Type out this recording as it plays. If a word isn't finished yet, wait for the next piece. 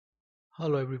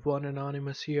Hello everyone,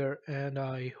 Anonymous here, and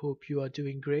I hope you are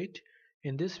doing great.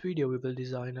 In this video we will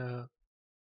design a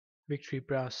victory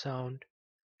brass sound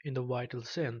in the Vital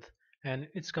synth, and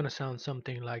it's gonna sound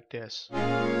something like this.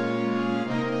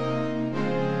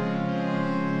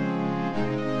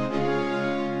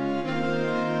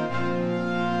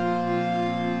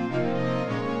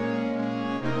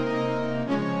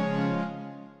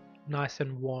 Nice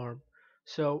and warm.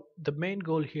 So the main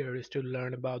goal here is to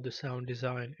learn about the sound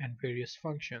design and various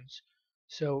functions.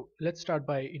 So let's start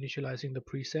by initializing the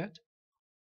preset.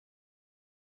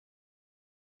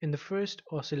 In the first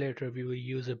oscillator we will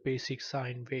use a basic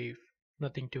sine wave,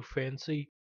 nothing too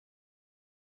fancy.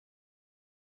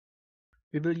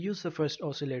 We will use the first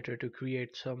oscillator to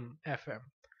create some FM.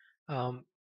 Um,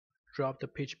 Drop the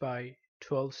pitch by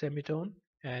 12 semitone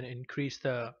and increase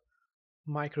the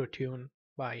microtune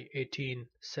by 18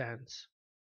 cents,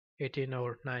 18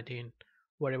 or 19,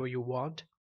 whatever you want.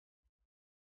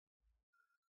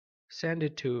 Send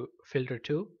it to filter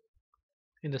 2.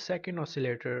 In the second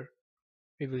oscillator,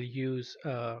 we will use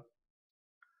a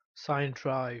sine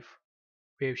drive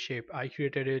wave shape. I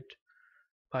created it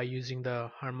by using the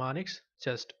harmonics,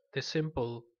 just the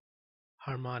simple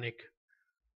harmonic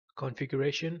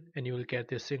configuration, and you will get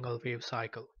this single wave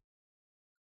cycle.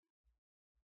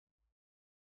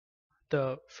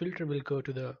 The filter will go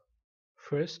to the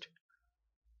first.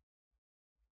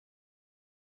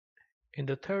 In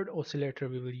the third oscillator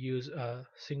we will use a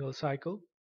single cycle,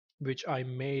 which I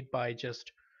made by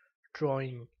just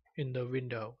drawing in the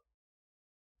window.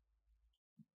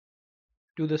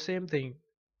 Do the same thing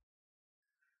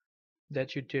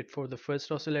that you did for the first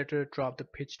oscillator, drop the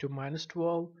pitch to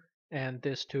 -12 and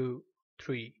this to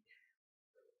 3.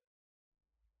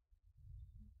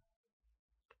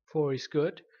 4 is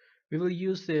good. We will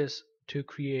use this to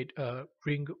create a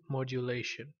ring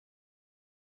modulation.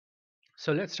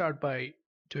 So let's start by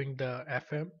doing the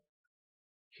FM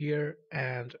here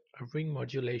and a ring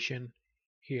modulation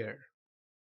here.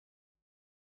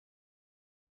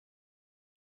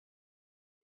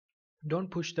 Don't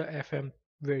push the FM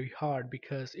very hard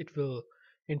because it will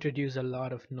introduce a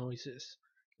lot of noises.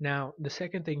 Now the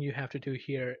second thing you have to do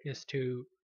here is to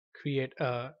create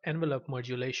a envelope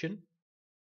modulation,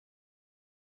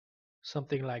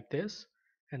 something like this,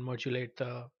 and modulate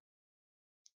the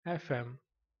FM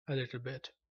a little bit,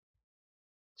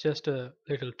 just a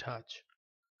little touch,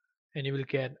 and you will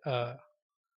get a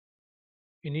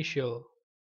initial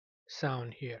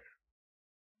sound here.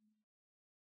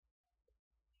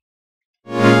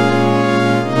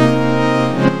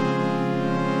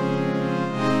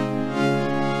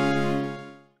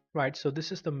 Right, so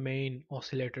this is the main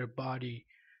oscillator body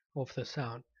of the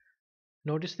sound.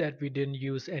 Notice that we didn't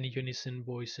use any unison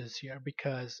voices here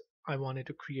because I wanted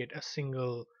to create a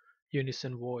single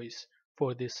unison voice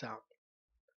for this sound.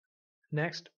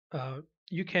 Next,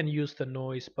 you can use the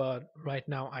noise, but right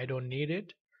now I don't need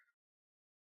it.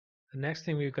 The next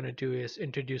thing we're going to do is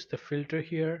introduce the filter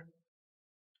here,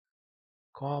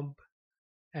 comp,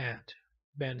 and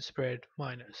band spread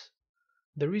minus.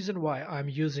 The reason why I'm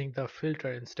using the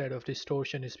filter instead of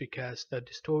distortion is because the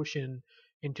distortion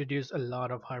introduces a lot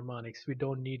of harmonics. We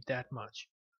don't need that much.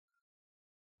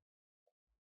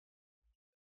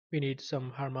 We need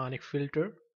some harmonic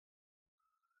filter,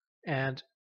 and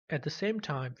at the same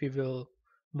time we will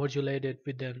modulate it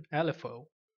with an LFO.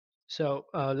 So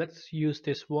let's use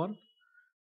this one.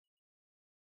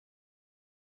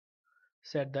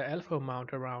 Set the LFO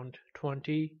amount around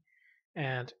 20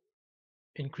 and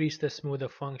increase the smoother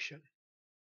function.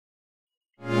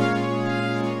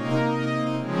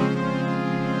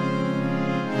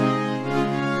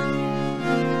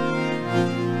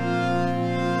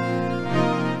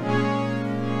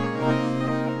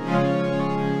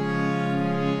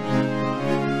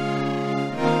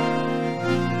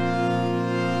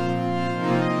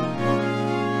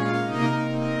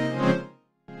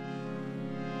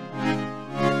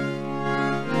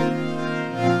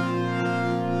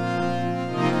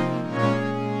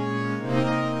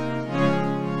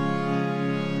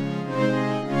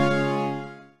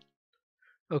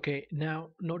 Okay, now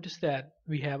notice that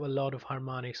we have a lot of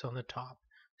harmonics on the top.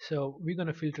 So we're going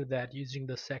to filter that using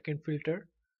the second filter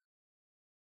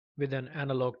with an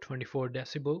analog 24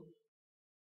 decibel,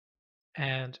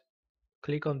 and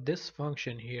click on this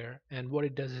function here, and what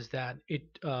it does is that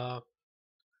it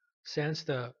sends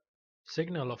the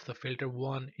signal of the filter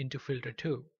 1 into filter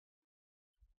 2.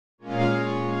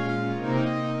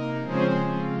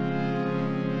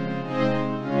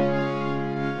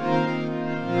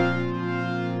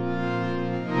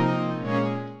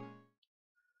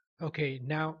 Okay,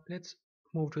 now let's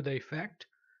move to the effect.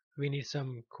 We need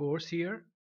some chords here.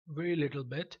 very little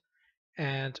bit,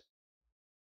 and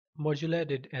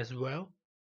modulate it as well,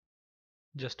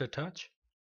 just a touch.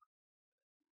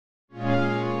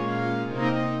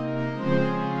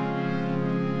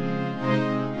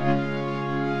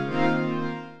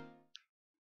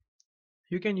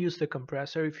 You can use the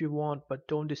compressor if you want, but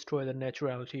don't destroy the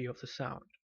naturality of the sound.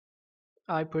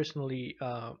 I personally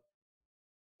will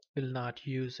not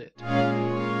use it.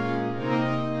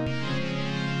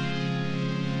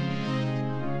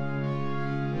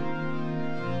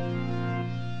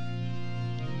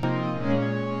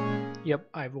 Yep,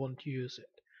 I won't use it.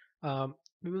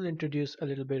 We will introduce a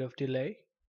little bit of delay,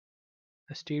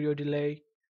 a stereo delay,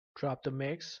 drop the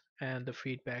mix, and the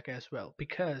feedback as well.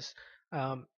 Because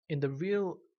in the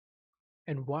real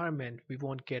environment, we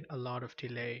won't get a lot of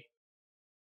delay.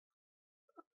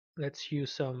 Let's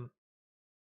use some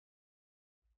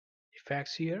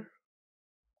effects here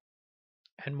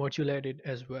and modulate it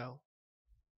as well.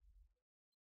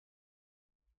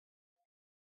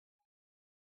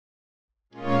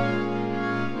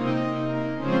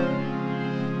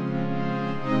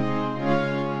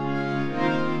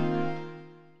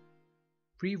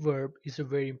 Reverb is a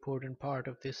very important part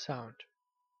of this sound.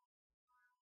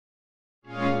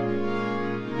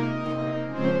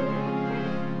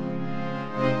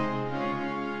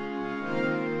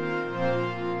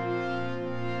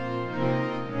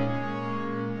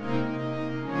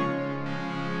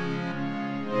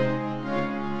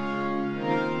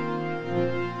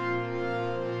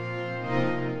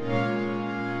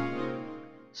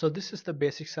 So this is the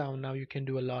basic sound. Now you can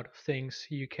do a lot of things.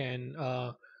 You can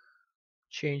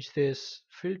change this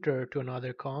filter to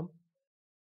another comp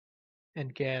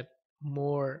and get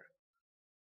more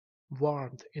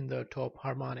warmth in the top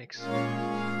harmonics.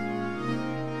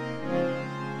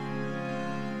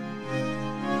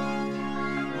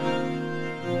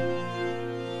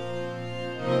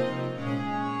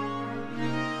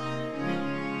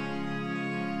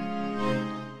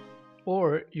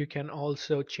 Or you can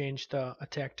also change the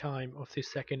attack time of the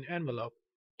second envelope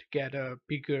to get a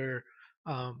bigger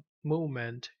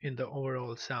movement in the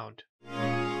overall sound.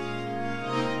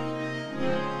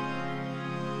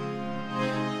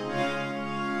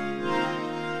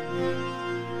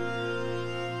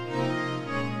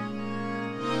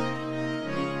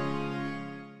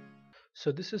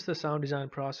 So this is the sound design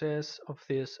process of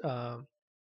this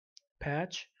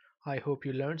patch. I hope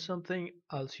you learned something.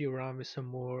 I'll see you around with some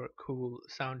more cool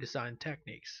sound design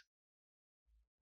techniques.